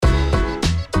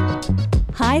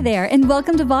Hi there, and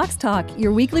welcome to Vox Talk,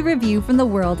 your weekly review from the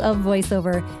world of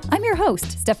voiceover. I'm your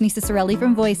host, Stephanie Cicerelli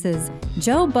from Voices.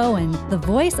 Joe Bowen, the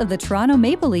voice of the Toronto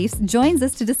Maple Leafs, joins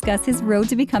us to discuss his road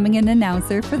to becoming an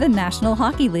announcer for the National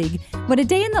Hockey League, what a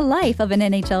day in the life of an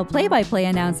NHL play-by-play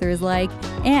announcer is like,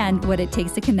 and what it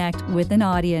takes to connect with an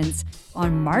audience.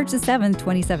 On March 7,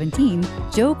 2017,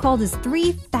 Joe called his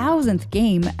 3,000th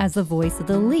game as the voice of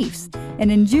the Leafs. And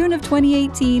in June of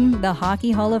 2018, the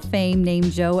Hockey Hall of Fame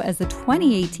named Joe as the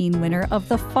 2018 winner of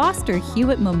the Foster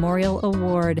Hewitt Memorial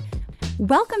Award.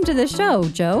 Welcome to the show,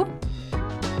 Joe.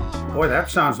 Boy,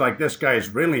 that sounds like this guy's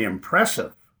really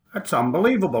impressive. That's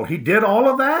unbelievable. He did all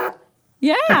of that?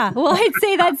 Yeah, well, I'd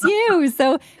say that's you.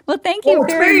 So, well, thank you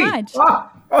very much.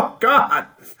 Oh, God.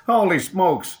 Holy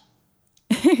smokes.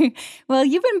 Well,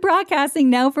 you've been broadcasting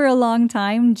now for a long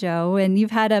time, Joe, and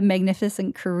you've had a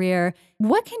magnificent career.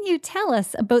 What can you tell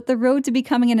us about the road to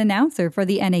becoming an announcer for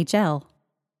the NHL?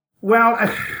 Well,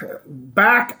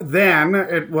 back then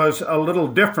it was a little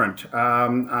different.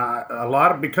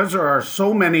 Because there are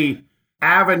so many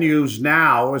avenues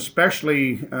now,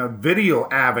 especially video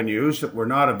avenues that were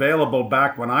not available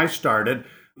back when I started.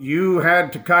 You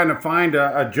had to kind of find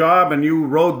a job, and you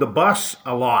rode the bus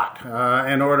a lot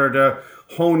in order to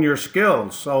hone your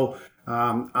skills. So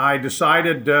I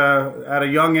decided at a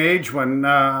young age, when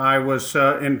I was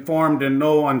informed in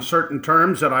no uncertain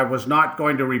terms that I was not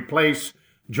going to replace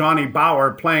Johnny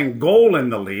Bower playing goal in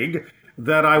the league,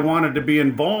 that I wanted to be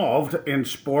involved in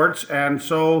sports. And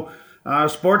so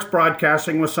sports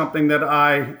broadcasting was something that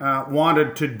I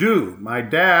wanted to do. My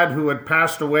dad, who had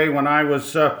passed away when I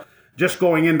was just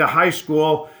going into high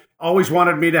school, always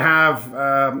wanted me to have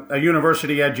a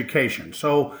university education.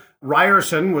 So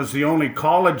Ryerson was the only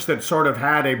college that sort of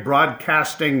had a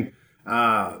broadcasting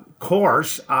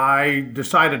course. I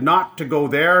decided not to go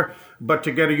there, but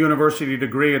to get a university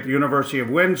degree at the University of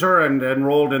Windsor, and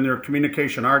enrolled in their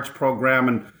communication arts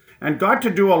program, and got to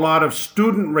do a lot of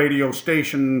student radio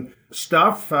station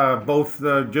stuff, both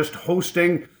just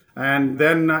hosting and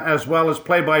then as well as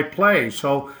play-by-play.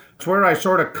 So it's where I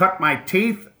sort of cut my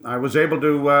teeth. I was able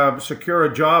to secure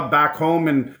a job back home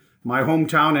in my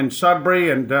hometown in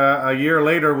Sudbury, and a year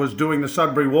later was doing the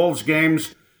Sudbury Wolves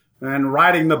games and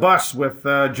riding the bus with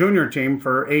the junior team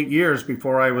for 8 years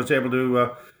before I was able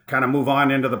to kind of move on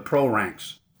into the pro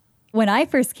ranks. When I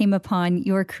first came upon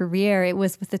your career, it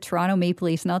was with the Toronto Maple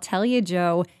Leafs. And I'll tell you,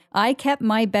 Joe, I kept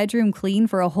my bedroom clean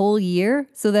for a whole year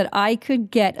so that I could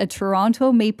get a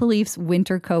Toronto Maple Leafs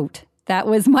winter coat. That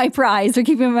was my prize for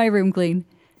keeping my room clean.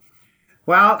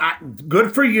 Well,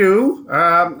 good for you.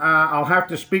 I'll have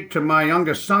to speak to my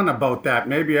youngest son about that.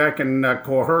 Maybe I can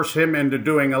coerce him into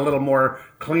doing a little more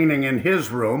cleaning in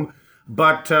his room.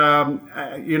 But,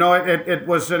 it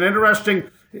was an interesting...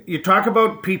 You talk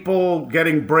about people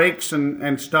getting breaks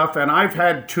and stuff, and I've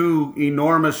had two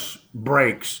enormous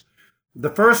breaks. The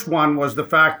first one was the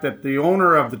fact that the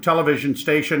owner of the television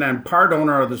station and part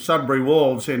owner of the Sudbury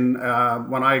Wolves when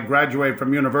I graduated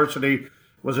from university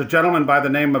was a gentleman by the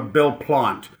name of Bill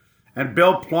Plant. And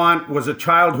Bill Plant was a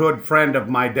childhood friend of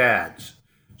my dad's.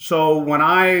 So when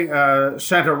I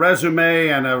sent a resume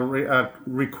and a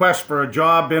request for a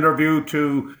job interview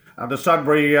to the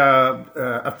Sudbury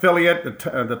affiliate,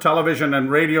 the television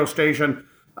and radio station,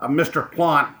 Mr.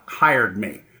 Plant hired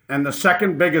me. And the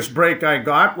second biggest break I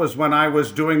got was when I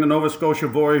was doing the Nova Scotia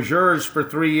Voyageurs for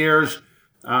 3 years.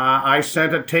 I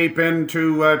sent a tape in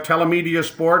to Telemedia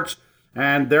Sports,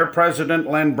 and their president,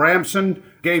 Len Bramson,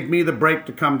 gave me the break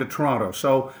to come to Toronto.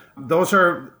 So those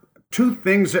are two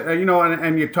things that,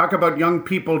 and you talk about young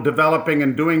people developing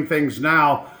and doing things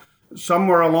now.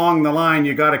 Somewhere along the line,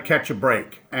 you got to catch a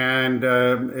break. And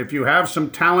if you have some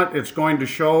talent, it's going to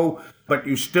show, but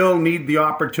you still need the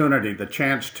opportunity, the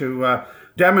chance to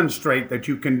demonstrate that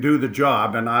you can do the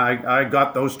job. And I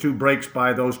got those two breaks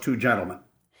by those two gentlemen.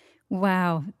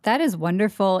 Wow, that is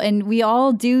wonderful. And we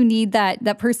all do need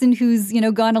that person who's,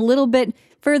 gone a little bit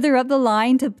further up the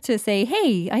line to say,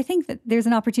 hey, I think that there's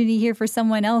an opportunity here for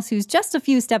someone else who's just a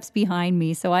few steps behind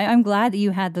me. So I'm glad that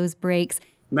you had those breaks.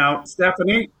 Now,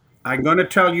 Stephanie, I'm going to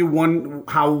tell you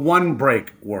how one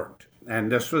break worked.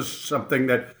 And this was something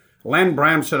that Len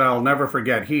Bramson, I'll never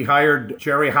forget. He hired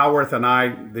Jerry Howarth and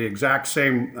I the exact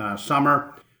same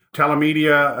summer.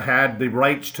 Telemedia had the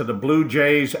rights to the Blue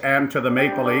Jays and to the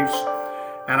Maple Leafs.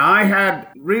 And I had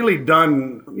really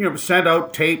done, sent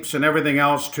out tapes and everything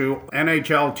else to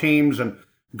NHL teams and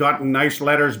gotten nice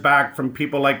letters back from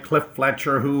people like Cliff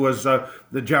Fletcher, who was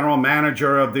the general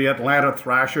manager of the Atlanta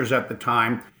Thrashers at the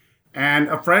time. And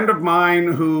a friend of mine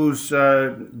whose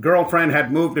girlfriend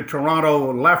had moved to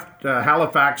Toronto, left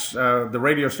Halifax, the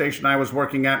radio station I was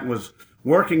working at, and was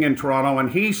working in Toronto,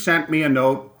 and he sent me a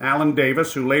note, Alan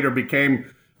Davis, who later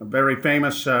became a very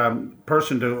famous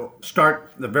person to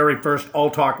start the very first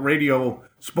all-talk radio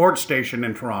sports station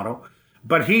in Toronto.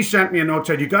 But he sent me a note,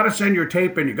 said, you got to send your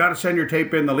tape in,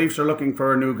 the Leafs are looking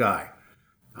for a new guy.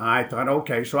 I thought,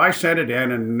 okay, so I sent it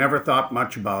in and never thought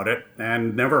much about it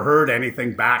and never heard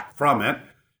anything back from it.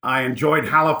 I enjoyed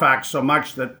Halifax so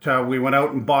much that we went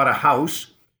out and bought a house.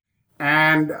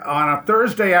 And on a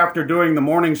Thursday after doing the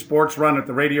morning sports run at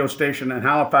the radio station in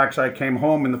Halifax, I came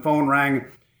home and the phone rang.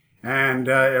 And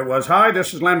it was, hi,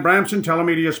 this is Len Bramson,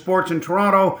 Telemedia Sports in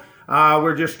Toronto.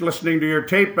 We're just listening to your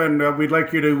tape, and we'd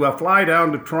like you to fly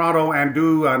down to Toronto and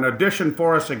do an audition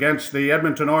for us against the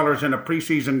Edmonton Oilers in a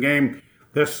preseason game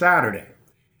this Saturday.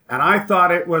 And I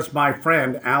thought it was my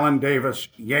friend, Alan Davis,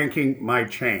 yanking my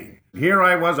chain. Here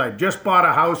I was, I just bought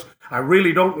a house. I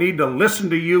really don't need to listen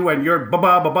to you and your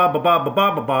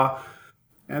ba-ba-ba-ba-ba-ba-ba-ba-ba.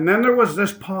 And then there was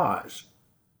this pause.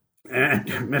 And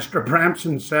Mr.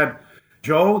 Bramson said,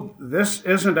 Joe, this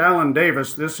isn't Alan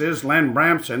Davis, this is Len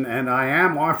Bramson, and I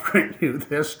am offering you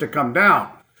this to come down.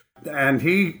 And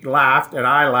he laughed, and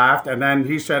I laughed, and then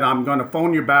he said, I'm going to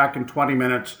phone you back in 20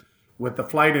 minutes with the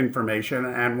flight information.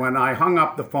 And when I hung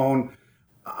up the phone,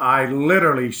 I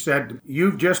literally said,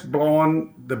 you've just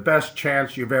blown the best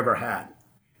chance you've ever had.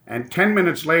 And 10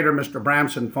 minutes later, Mr.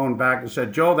 Bramson phoned back and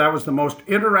said, Joe, that was the most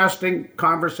interesting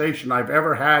conversation I've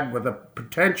ever had with a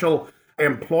potential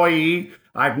employee.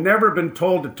 I've never been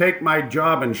told to take my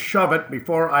job and shove it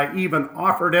before I even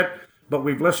offered it, but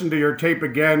we've listened to your tape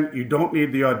again. You don't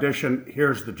need the audition.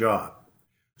 Here's the job.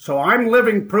 So I'm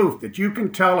living proof that you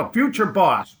can tell a future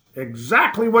boss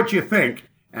exactly what you think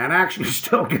and actually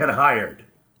still get hired.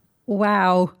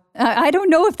 Wow. I don't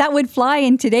know if that would fly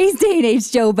in today's day and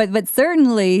age, Joe, but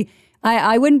certainly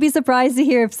I wouldn't be surprised to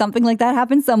hear if something like that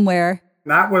happened somewhere.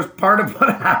 That was part of what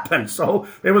happened. So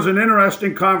it was an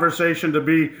interesting conversation to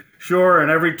be sure.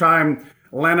 And every time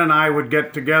Len and I would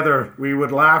get together, we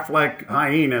would laugh like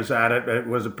hyenas at it. It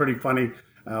was a pretty funny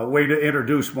way to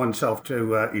introduce oneself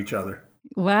to each other.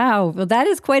 Wow. Well, that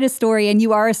is quite a story, and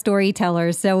you are a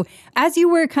storyteller. So as you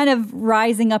were kind of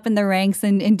rising up in the ranks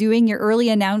and doing your early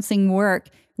announcing work,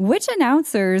 which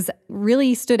announcers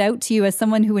really stood out to you as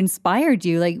someone who inspired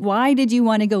you? Like, why did you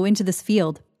want to go into this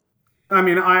field? I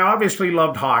mean, I obviously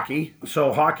loved hockey.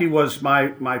 So hockey was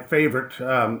my favorite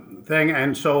thing.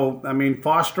 And so, I mean,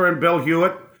 Foster and Bill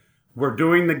Hewitt were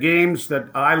doing the games that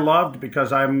I loved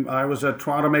because I was a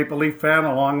Toronto Maple Leaf fan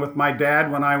along with my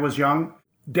dad when I was young.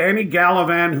 Danny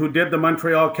Gallivan, who did the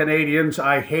Montreal Canadiens,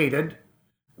 I hated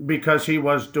because he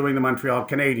was doing the Montreal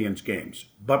Canadiens games.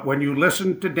 But when you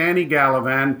listened to Danny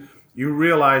Gallivan, you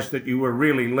realized that you were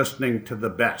really listening to the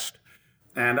best.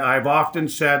 And I've often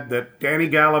said that Danny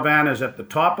Gallivan is at the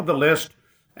top of the list,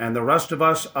 and the rest of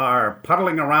us are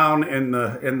puddling around in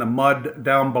the mud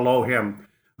down below him.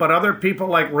 But other people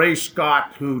like Ray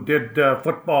Scott, who did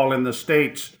football in the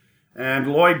States,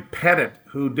 and Lloyd Pettit,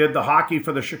 who did the hockey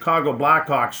for the Chicago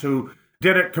Blackhawks, who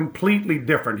did it completely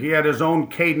different. He had his own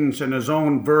cadence and his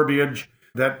own verbiage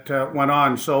that went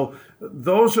on. So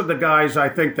those are the guys, I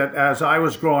think, that as I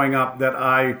was growing up that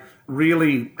I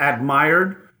really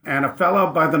admired. And a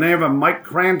fellow by the name of Mike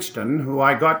Cranston, who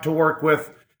I got to work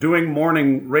with doing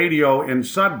morning radio in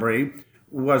Sudbury,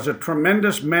 was a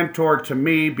tremendous mentor to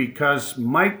me because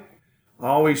Mike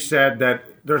always said that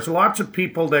there's lots of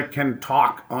people that can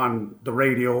talk on the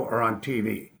radio or on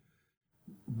TV,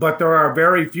 but there are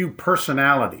very few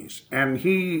personalities. And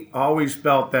he always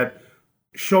felt that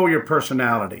show your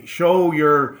personality, show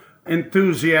your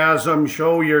enthusiasm,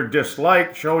 show your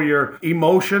dislike, show your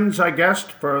emotions, I guess,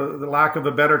 for the lack of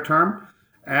a better term.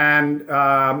 And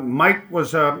Mike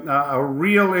was a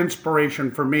real inspiration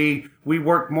for me. We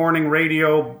worked morning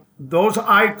radio. Those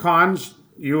icons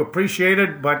you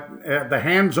appreciated, but the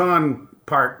hands-on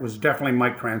part was definitely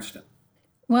Mike Cranston.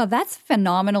 Well, that's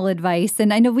phenomenal advice.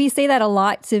 And I know we say that a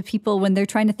lot to people when they're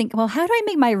trying to think, well, how do I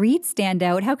make my read stand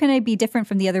out? How can I be different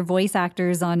from the other voice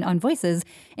actors on Voices?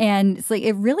 And it's like,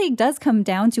 it really does come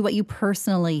down to what you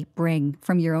personally bring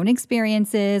from your own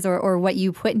experiences or what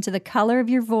you put into the color of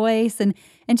your voice. And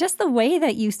just the way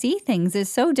that you see things is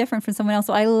so different from someone else.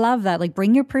 So I love that. Like,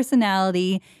 bring your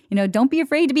personality, don't be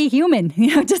afraid to be human,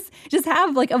 just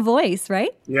have like a voice, right?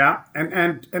 Yeah.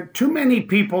 And too many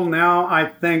people now, I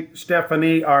think,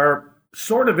 Stephanie, are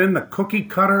sort of in the cookie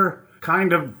cutter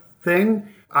kind of thing.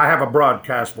 I have a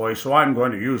broadcast voice, so I'm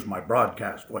going to use my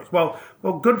broadcast voice. Well,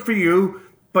 good for you,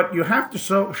 but you have to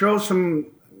show some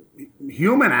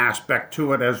human aspect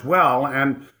to it as well,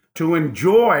 and to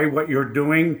enjoy what you're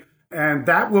doing. And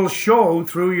that will show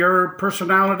through your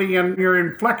personality and your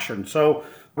inflection. So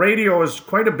Radio is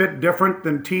quite a bit different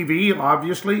than TV,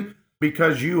 obviously,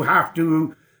 because you have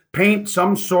to paint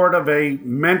some sort of a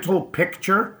mental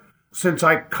picture. Since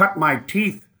I cut my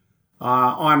teeth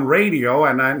on radio,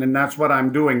 and that's what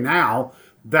I'm doing now,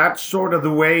 that's sort of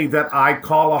the way that I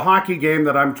call a hockey game,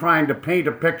 that I'm trying to paint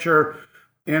a picture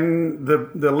in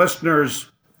the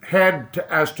listener's head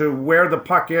as to where the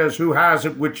puck is, who has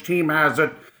it, which team has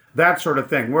it, that sort of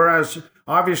thing. Whereas,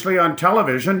 obviously, on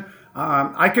television,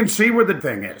 I can see where the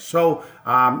thing is. So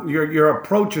your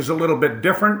approach is a little bit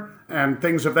different and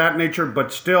things of that nature,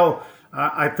 but still,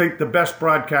 I think the best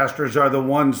broadcasters are the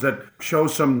ones that show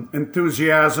some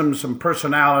enthusiasm, some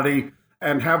personality,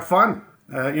 and have fun.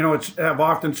 I've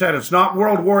often said it's not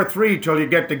World War III till you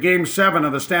get to Game 7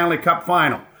 of the Stanley Cup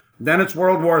Final. Then it's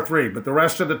World War III, but the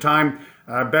rest of the time,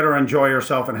 better enjoy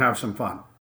yourself and have some fun.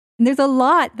 And there's a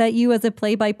lot that you as a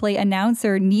play-by-play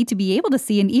announcer need to be able to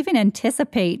see and even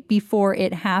anticipate before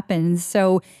it happens.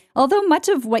 So although much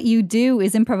of what you do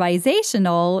is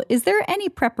improvisational, is there any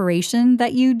preparation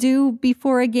that you do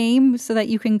before a game so that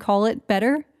you can call it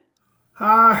better?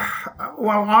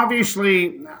 Well,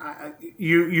 obviously,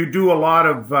 you do a lot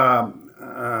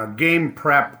of game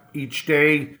prep each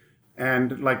day.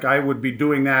 And like I would be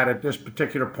doing that at this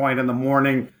particular point in the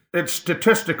morning. It's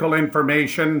statistical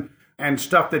information and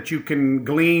stuff that you can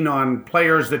glean on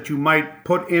players that you might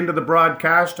put into the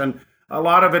broadcast. And a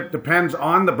lot of it depends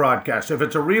on the broadcast. If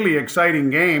it's a really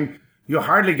exciting game, you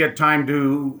hardly get time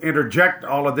to interject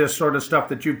all of this sort of stuff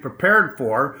that you've prepared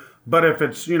for. But if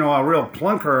it's, a real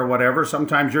clunker or whatever,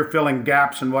 sometimes you're filling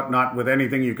gaps and whatnot with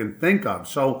anything you can think of.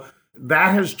 So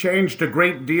that has changed a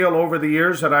great deal over the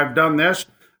years that I've done this.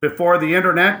 Before the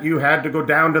internet, you had to go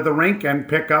down to the rink and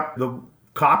pick up the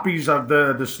copies of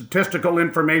the statistical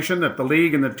information that the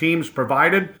league and the teams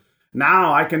provided.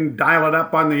 Now I can dial it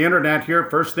up on the internet here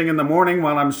first thing in the morning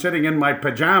while I'm sitting in my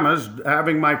pajamas,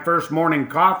 having my first morning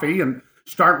coffee, and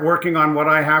start working on what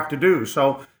I have to do.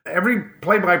 So every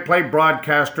play-by-play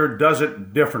broadcaster does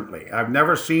it differently. I've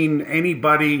never seen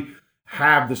anybody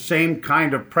have the same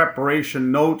kind of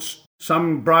preparation notes.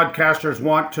 Some broadcasters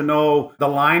want to know the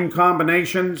line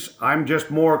combinations. I'm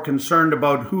just more concerned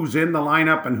about who's in the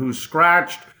lineup and who's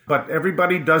scratched. But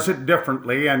everybody does it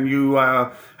differently, and you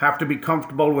have to be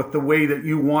comfortable with the way that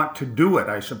you want to do it,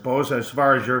 I suppose, as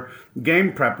far as your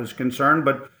game prep is concerned.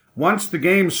 But once the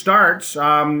game starts,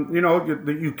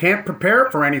 you can't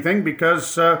prepare for anything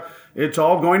because it's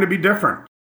all going to be different.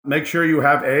 Make sure you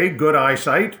have A, good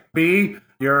eyesight, B,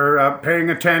 you're paying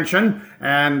attention,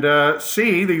 and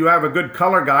C, that you have a good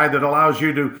color guy that allows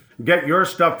you to get your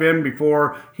stuff in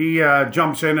before he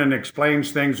jumps in and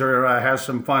explains things or has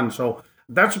some fun. So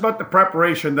that's about the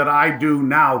preparation that I do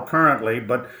now currently,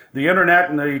 but the internet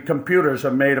and the computers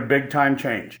have made a big time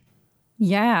change.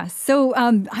 Yeah. So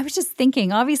I was just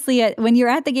thinking, obviously, when you're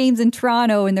at the games in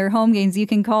Toronto and their home games, you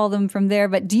can call them from there.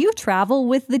 But do you travel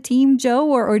with the team, Joe,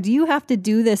 or do you have to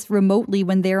do this remotely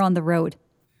when they're on the road?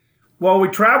 Well, we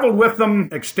traveled with them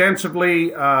extensively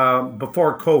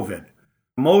before COVID.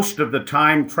 Most of the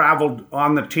time traveled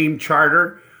on the team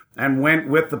charter and went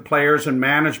with the players and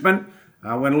management.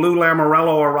 When Lou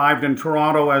Lamoriello arrived in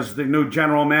Toronto as the new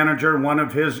general manager, one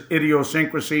of his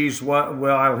idiosyncrasies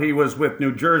while he was with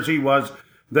New Jersey was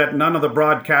that none of the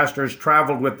broadcasters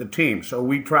traveled with the team. So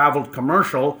we traveled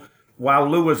commercial while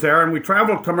Lou was there, and we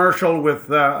traveled commercial with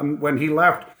when he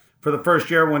left for the first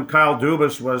year when Kyle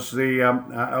Dubas was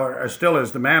or still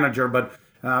is the manager, but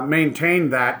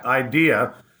maintained that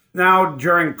idea. Now,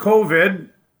 during COVID,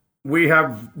 we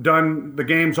have done the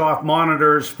games off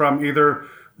monitors from either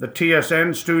the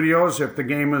TSN studios, if the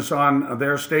game is on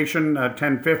their station,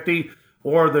 1050,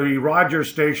 or the Rogers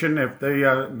station, if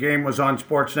the game was on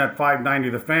Sportsnet 590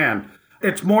 The Fan.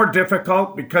 It's more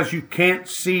difficult because you can't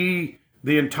see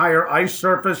the entire ice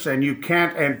surface and you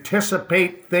can't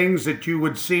anticipate things that you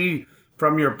would see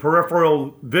from your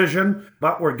peripheral vision,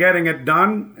 but we're getting it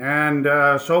done. And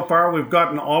so far, we've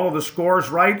gotten all of the scores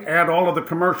right and all of the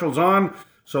commercials on.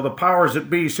 So the powers that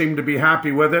be seem to be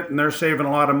happy with it, and they're saving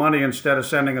a lot of money instead of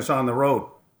sending us on the road.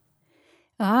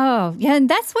 Oh, yeah. And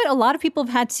that's what a lot of people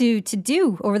have had to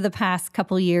do over the past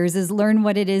couple of years is learn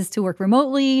what it is to work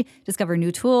remotely, discover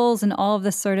new tools, and all of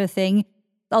this sort of thing.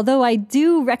 Although I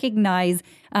do recognize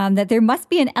that there must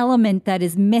be an element that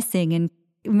is missing, and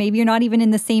maybe you're not even in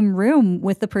the same room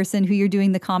with the person who you're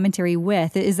doing the commentary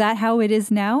with. Is that how it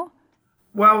is now?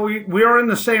 Well, we are in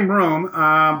the same room,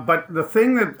 but the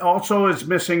thing that also is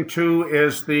missing too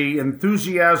is the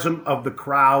enthusiasm of the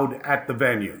crowd at the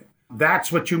venue. That's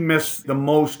what you miss the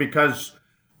most because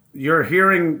you're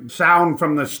hearing sound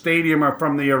from the stadium or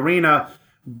from the arena,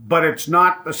 but it's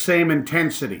not the same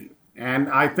intensity. And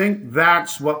I think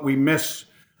that's what we miss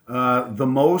the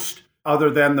most, other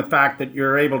than the fact that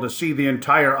you're able to see the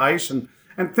entire ice and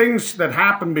things that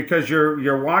happen because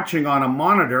you're watching on a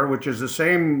monitor, which is the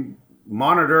same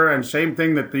monitor and same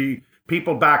thing that the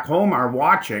people back home are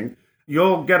watching.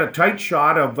 You'll get a tight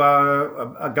shot of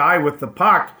a guy with the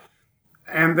puck,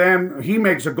 and then he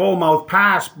makes a goal mouth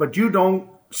pass, but you don't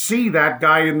see that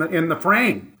guy in the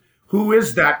frame. Who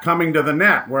is that coming to the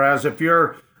net? Whereas if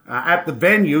you're at the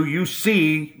venue, you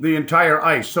see the entire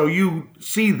ice. So you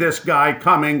see this guy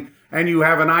coming, and you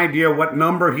have an idea what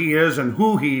number he is and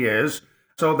who he is.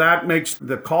 So that makes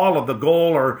the call of the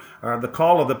goal or the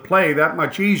call of the play that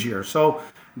much easier. So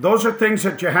those are things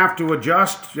that you have to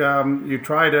adjust. You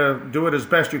try to do it as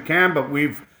best you can, but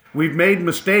we've made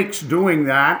mistakes doing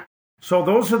that. So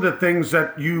those are the things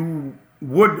that you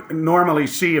would normally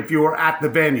see if you were at the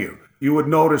venue. You would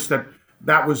notice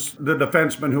that was the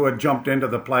defenseman who had jumped into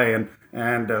the play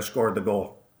and scored the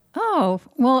goal. Oh,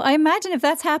 well, I imagine if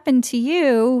that's happened to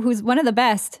you, who's one of the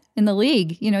best in the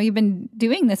league, you've been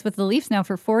doing this with the Leafs now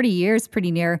for 40 years,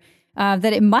 pretty near,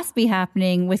 that it must be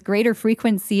happening with greater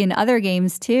frequency in other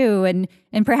games too.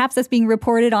 And perhaps that's being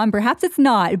reported on, perhaps it's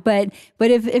not. But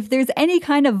if there's any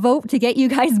kind of vote to get you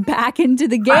guys back into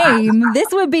the game,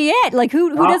 this would be it. Like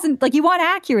who doesn't, like, you want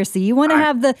accuracy. You want to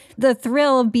have the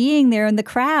thrill of being there in the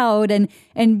crowd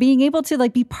and being able to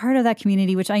like be part of that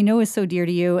community, which I know is so dear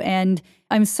to you. And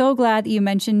I'm so glad that you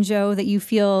mentioned, Joe, that you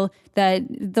feel that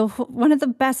one of the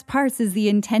best parts is the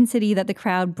intensity that the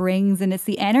crowd brings, and it's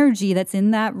the energy that's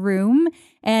in that room,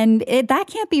 and that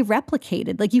can't be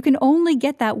replicated. Like, you can only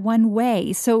get that one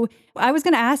way. So I was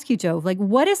going to ask you, Joe, like,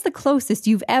 what is the closest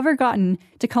you've ever gotten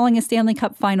to calling a Stanley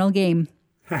Cup final game?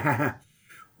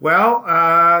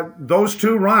 Well, those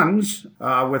two runs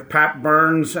with Pat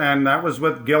Burns, and that was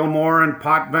with Gilmore and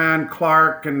Potvin,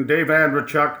 Clark and Dave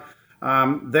Andreychuk.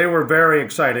 They were very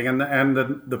exciting. And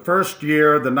the first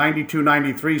year, the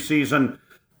 92-93 season,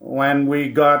 when we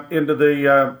got into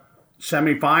the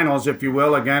semifinals, if you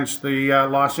will, against the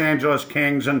Los Angeles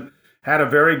Kings and had a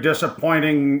very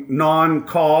disappointing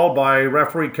non-call by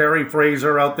referee Kerry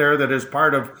Fraser out there that is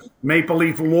part of Maple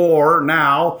Leaf lore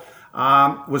now,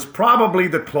 was probably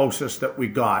the closest that we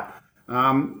got.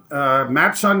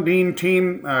 Matt Sundin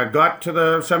team got to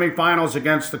the semifinals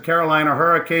against the Carolina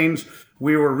Hurricanes.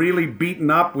 We were really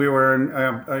beaten up. We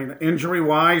were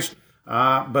injury-wise,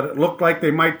 but it looked like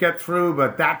they might get through,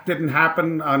 but that didn't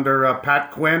happen under Pat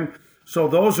Quinn. So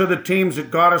those are the teams that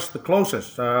got us the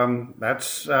closest.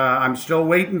 I'm still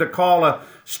waiting to call a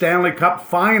Stanley Cup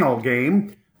final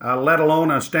game, let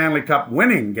alone a Stanley Cup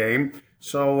winning game.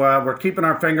 So we're keeping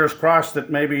our fingers crossed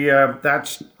that maybe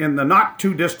that's in the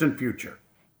not-too-distant future.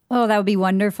 Oh, that would be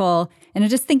wonderful. And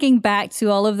just thinking back to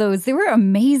all of those, there were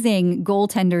amazing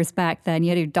goaltenders back then. You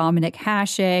had your Dominic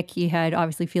Hasek, you had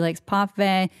obviously Felix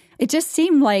Potvin. It just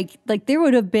seemed like there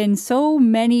would have been so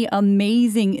many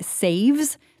amazing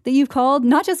saves that you've called,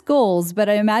 not just goals, but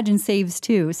I imagine saves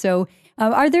too. So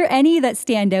are there any that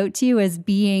stand out to you as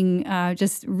being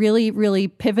just really, really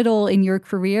pivotal in your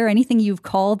career? Anything you've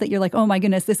called that you're like, oh my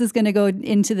goodness, this is going to go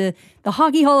into the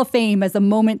Hockey Hall of Fame as a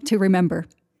moment to remember?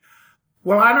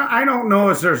 Well, I don't know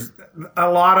if there's a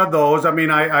lot of those. I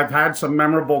mean, I've had some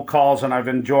memorable calls and I've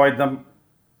enjoyed them.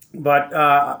 But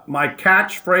my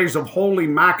catchphrase of Holy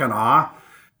Mackinac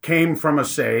came from a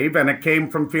save, and it came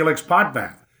from Felix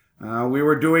Potvin. We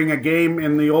were doing a game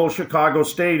in the old Chicago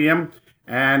Stadium,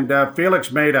 and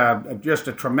Felix made just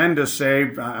a tremendous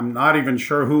save. I'm not even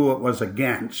sure who it was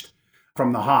against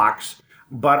from the Hawks.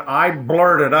 But I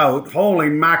blurted out, Holy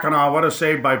Mackinac, what a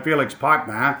save by Felix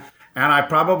Potvin. And I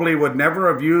probably would never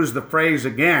have used the phrase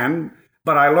again,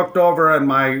 but I looked over and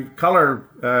my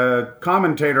color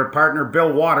commentator partner,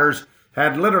 Bill Waters,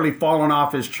 had literally fallen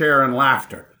off his chair in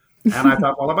laughter. And I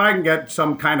thought, well, if I can get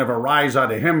some kind of a rise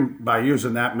out of him by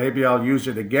using that, maybe I'll use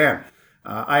it again.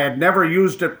 I had never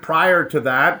used it prior to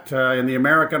that in the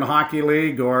American Hockey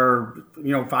League or,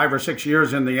 5 or 6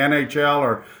 years in the NHL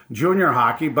or junior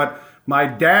hockey, but my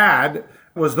dad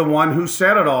was the one who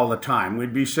said it all the time.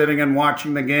 We'd be sitting and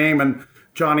watching the game, and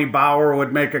Johnny Bauer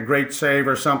would make a great save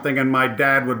or something, and my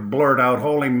dad would blurt out,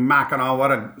 Holy Mackinac, what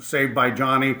a save by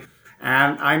Johnny.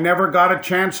 And I never got a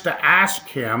chance to ask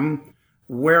him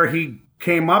where he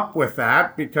came up with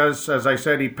that, because, as I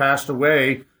said, he passed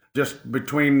away just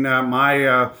between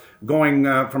my going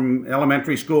from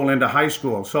elementary school into high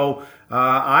school. So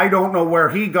I don't know where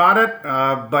he got it,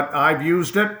 but I've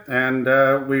used it,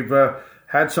 and we've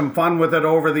had some fun with it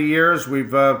over the years.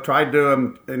 We've tried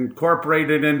to incorporate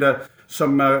it into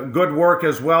some good work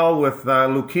as well with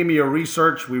leukemia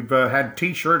research. We've had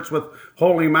T-shirts with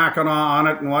Holy Mackinac on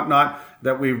it and whatnot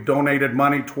that we've donated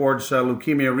money towards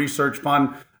Leukemia Research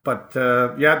Fund. But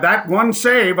yeah, that one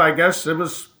save, I guess it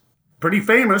was pretty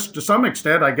famous to some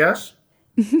extent, I guess.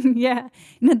 Yeah.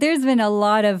 No, there's been a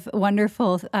lot of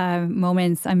wonderful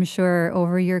moments, I'm sure,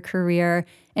 over your career.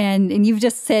 And you've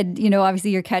just said,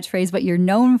 obviously your catchphrase, what you're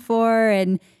known for.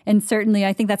 And certainly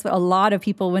I think that's what a lot of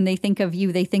people, when they think of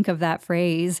you, they think of that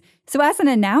phrase. So as an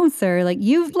announcer, like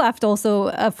you've left also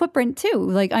a footprint too.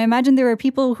 Like I imagine there are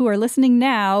people who are listening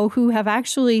now who have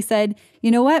actually said, you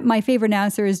know what, my favorite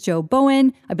announcer is Joe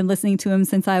Bowen. I've been listening to him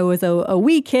since I was a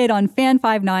wee kid on Fan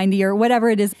 590 or whatever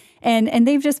it is. And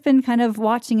they've just been kind of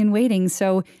watching and waiting.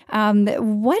 So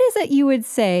what is it you would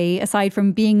say, aside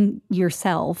from being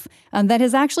yourself, that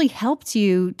has actually helped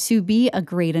you to be a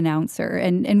great announcer?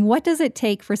 And what does it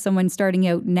take for someone starting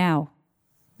out now?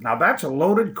 Now, that's a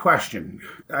loaded question.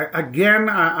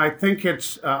 I think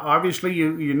it's obviously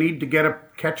you need to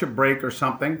catch a break or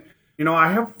something.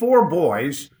 I have 4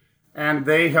 boys, and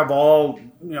they have all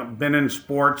been in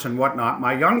sports and whatnot.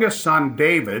 My youngest son,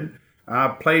 David,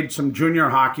 played some junior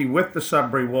hockey with the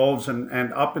Sudbury Wolves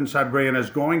and up in Sudbury, and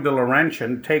is going to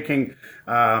Laurentian taking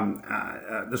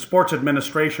the sports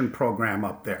administration program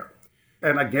up there.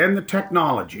 And again, the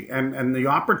technology and the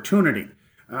opportunity.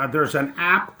 There's an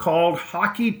app called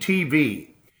Hockey TV,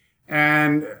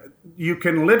 and you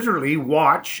can literally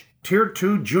watch Tier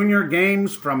 2 junior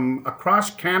games from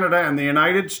across Canada and the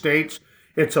United States.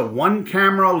 It's a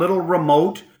 1-camera little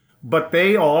remote, but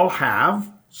they all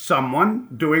have someone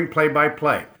doing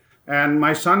play-by-play. And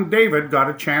my son David got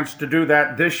a chance to do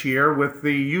that this year with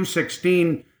the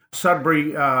U16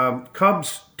 Sudbury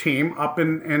Cubs team up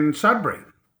in Sudbury.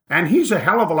 And he's a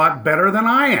hell of a lot better than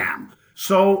I am.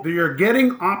 So you're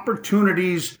getting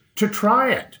opportunities to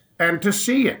try it and to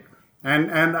see it.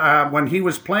 And when he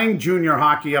was playing junior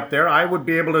hockey up there, I would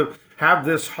be able to have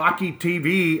this Hockey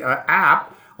TV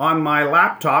app on my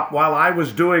laptop while I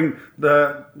was doing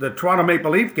the Toronto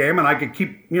Maple Leaf game, and I could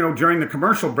keep, during the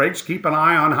commercial breaks, keep an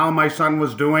eye on how my son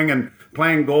was doing and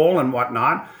playing goal and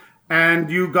whatnot. And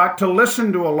you got to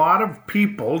listen to a lot of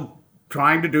people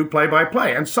trying to do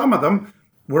play-by-play. And some of them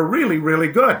were really, really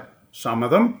good. Some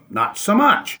of them, not so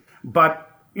much. But,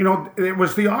 it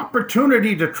was the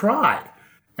opportunity to try.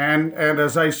 And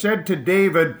as I said to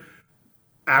David,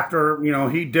 after,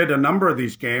 he did a number of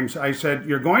these games, I said,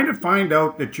 you're going to find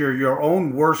out that you're your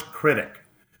own worst critic.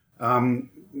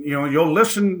 You'll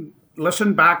listen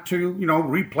back to,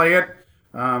 replay it.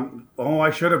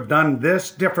 I should have done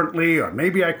this differently, or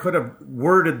maybe I could have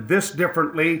worded this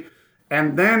differently.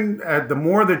 And then the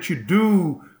more that you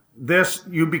do this,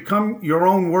 you become your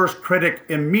own worst critic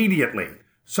immediately.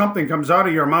 Something comes out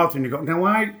of your mouth and you go, now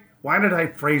why did I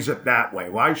phrase it that way?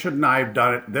 Why shouldn't I have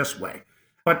done it this way?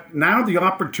 But now the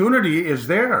opportunity is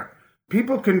there.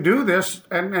 People can do this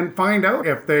and find out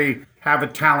if they have a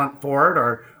talent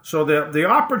for it. So the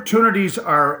opportunities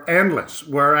are endless.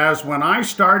 Whereas when I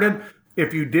started,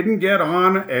 if you didn't get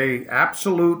on a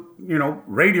absolute,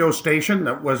 radio station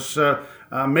that was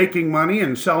making money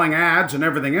and selling ads and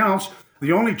everything else,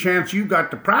 the only chance you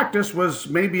got to practice was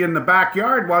maybe in the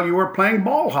backyard while you were playing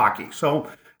ball hockey. So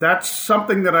that's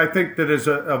something that I think that is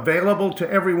available to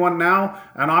everyone now,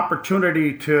 an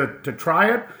opportunity to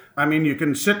try it. I mean, you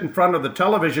can sit in front of the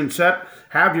television set,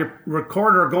 have your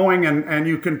recorder going, and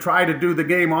you can try to do the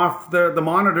game off the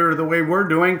monitor the way we're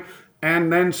doing,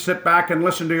 and then sit back and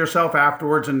listen to yourself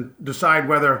afterwards and decide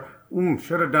whether,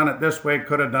 should have done it this way,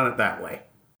 could have done it that way.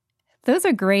 Those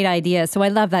are great ideas. So I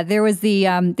love that. There was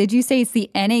the, did you say it's the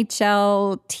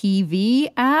NHL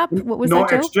TV app? What was that,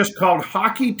 Joe? No, it's just called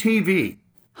Hockey TV.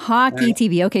 Hockey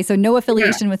TV. Okay, so no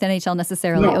affiliation with NHL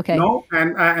necessarily. Okay. No,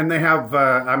 and they have.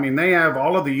 They have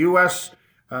all of the U.S.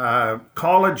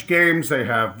 College games. They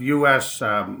have U.S.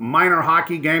 Minor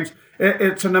hockey games.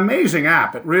 It's an amazing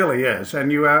app. It really is,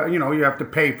 and you have to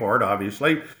pay for it,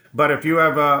 obviously. But if you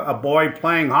have a boy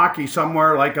playing hockey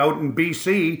somewhere like out in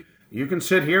BC, you can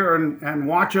sit here and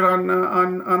watch it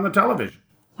on the television.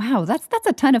 Wow, that's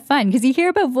a ton of fun, because you hear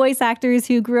about voice actors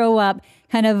who grow up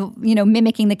kind of,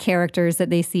 mimicking the characters that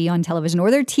they see on television,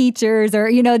 or their teachers, or,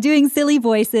 doing silly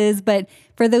voices. But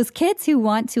for those kids who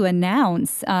want to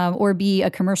announce or be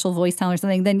a commercial voice talent or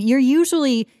something, then you're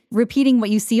usually repeating what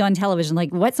you see on television,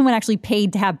 like what someone actually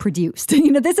paid to have produced.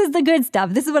 This is the good stuff.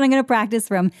 This is what I'm going to practice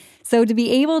from. So to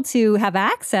be able to have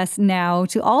access now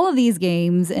to all of these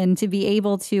games and to be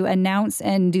able to announce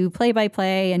and do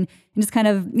play-by-play and just kind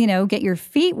of, get your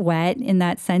feet wet in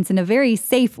that sense in a very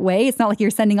safe way. It's not like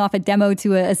you're sending off a demo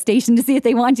to a station to see if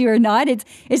they want you or not. It's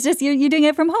just you're doing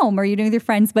it from home or you're doing it with your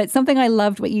friends. But something I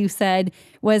loved what you said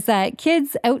was that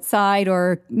kids outside,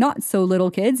 or not so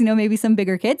little kids, maybe some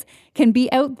bigger kids, can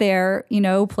be out there,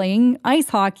 playing ice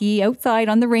hockey outside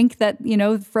on the rink that,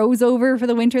 froze over for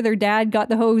the winter. Their dad got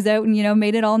the hose out and,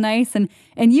 made it all nice.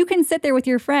 And you can sit there with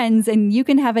your friends and you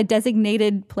can have a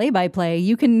designated play-by-play.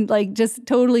 You can just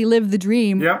totally live the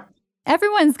dream. Yep.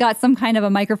 Everyone's got some kind of a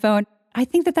microphone. I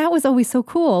think that was always so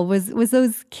cool was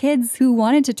those kids who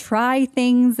wanted to try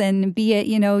things, and be it,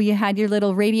 you had your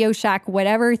little Radio Shack,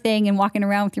 whatever thing, and walking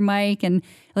around with your mic and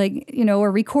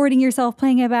or recording yourself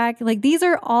playing it back. These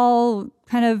are all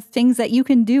kind of things that you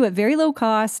can do at very low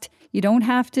cost. You don't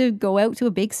have to go out to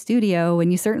a big studio,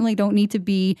 and you certainly don't need to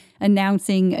be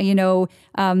announcing,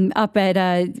 up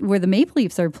at where the Maple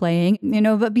Leafs are playing,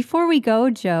 But before we go,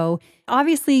 Joe,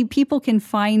 obviously people can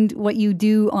find what you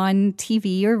do on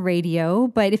TV or radio,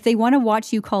 but if they want to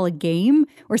watch you call a game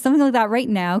or something like that right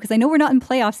now, because I know we're not in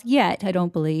playoffs yet, I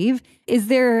don't believe, is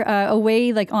there a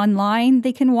way online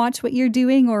they can watch what you're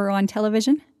doing or on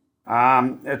television?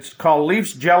 It's called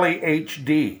Leafs Jelly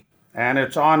HD, and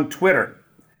it's on Twitter.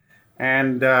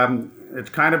 And it's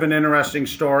kind of an interesting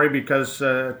story because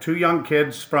two young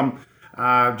kids from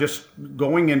just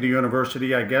going into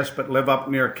university, I guess, but live up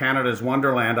near Canada's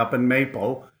Wonderland up in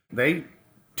Maple. They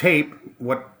tape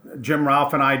what Jim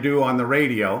Ralph and I do on the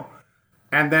radio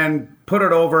and then put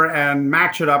it over and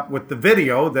match it up with the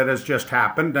video that has just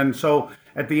happened. And so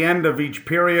at the end of each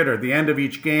period or the end of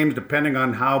each game, depending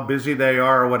on how busy they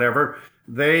are or whatever,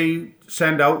 they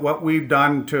send out what we've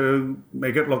done to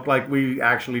make it look like we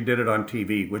actually did it on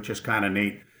TV, which is kind of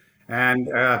neat. And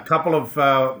a couple of,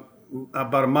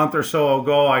 about a month or so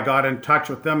ago, I got in touch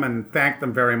with them and thanked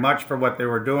them very much for what they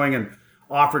were doing and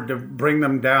offered to bring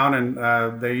them down.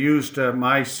 And they used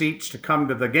my seats to come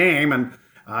to the game. And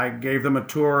I gave them a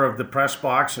tour of the press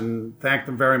box and thanked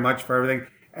them very much for everything.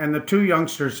 And the two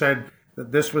youngsters said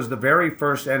that this was the very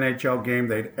first NHL game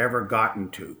they'd ever gotten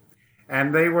to.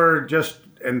 And they were just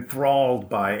enthralled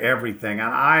by everything.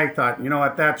 And I thought,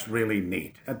 what, that's really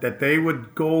neat. That they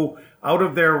would go out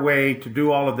of their way to do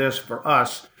all of this for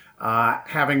us,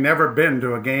 having never been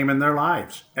to a game in their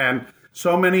lives. And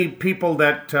so many people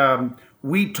that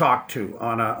we talk to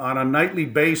on a nightly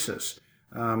basis.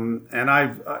 And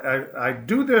I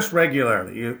do this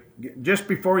regularly. Just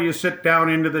before you sit down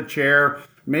into the chair,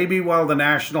 maybe while the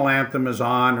national anthem is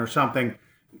on or something,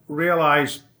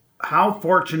 realize how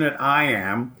fortunate I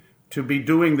am to be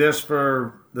doing this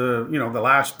for the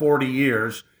last 40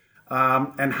 years,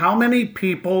 and how many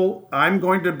people I'm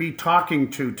going to be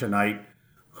talking to tonight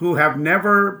who have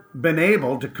never been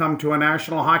able to come to a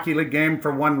National Hockey League game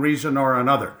for one reason or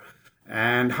another,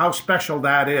 and how special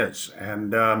that is.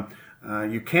 And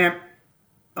you can't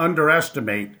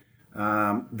underestimate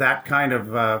that kind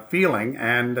of feeling,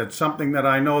 and it's something that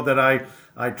I know that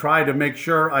I try to make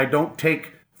sure I don't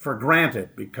take for granted,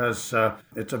 because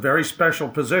it's a very special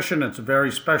position. It's a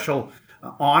very special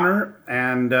honor.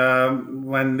 And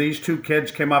when these two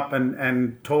kids came up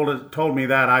and told me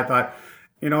that, I thought,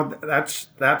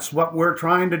 that's what we're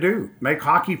trying to do. Make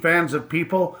hockey fans of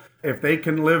people. If they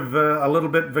can live a little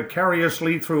bit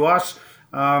vicariously through us,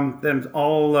 then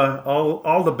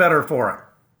all the better for it.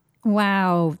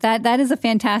 Wow, that is a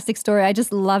fantastic story. I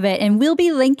just love it. And we'll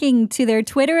be linking to their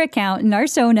Twitter account in our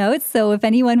show notes. So if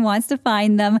anyone wants to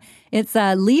find them, it's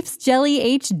Leafs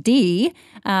Jelly HD.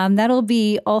 That'll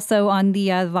be also on the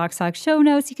Vox Talk show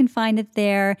notes. You can find it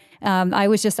there. I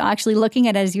was just actually looking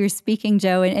at it as you were speaking,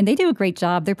 Joe, and they do a great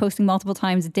job. They're posting multiple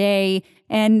times a day.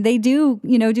 And they do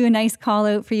a nice call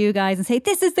out for you guys and say,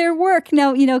 this is their work.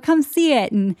 Now, come see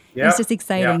it. And it's just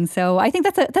exciting. So I think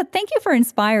thank you for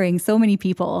inspiring so many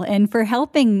people and for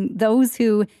helping those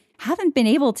who haven't been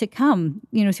able to come,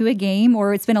 to a game,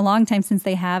 or it's been a long time since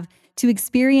they have, to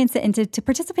experience it and to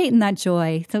participate in that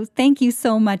joy. So thank you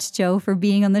so much, Joe, for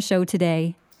being on the show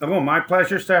today. Oh, my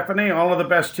pleasure, Stephanie. All of the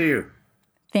best to you.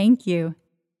 Thank you.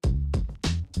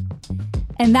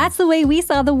 And that's the way we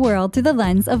saw the world through the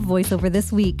lens of voiceover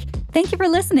this week. Thank you for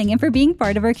listening and for being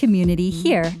part of our community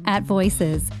here at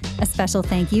Voices. A special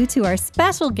thank you to our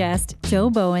special guest,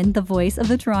 Joe Bowen, the voice of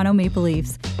the Toronto Maple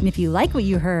Leafs. And if you like what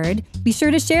you heard, be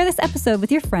sure to share this episode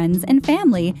with your friends and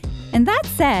family. And that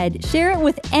said, share it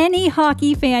with any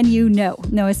hockey fan you know,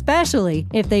 especially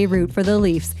if they root for the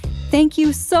Leafs. Thank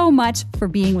you so much for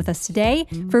being with us today.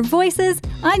 For Voices,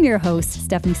 I'm your host,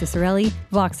 Stephanie Ciccarelli.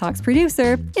 Vox Talk's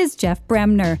producer is Jeff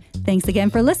Bremner. Thanks again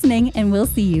for listening, and we'll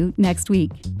see you next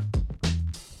week.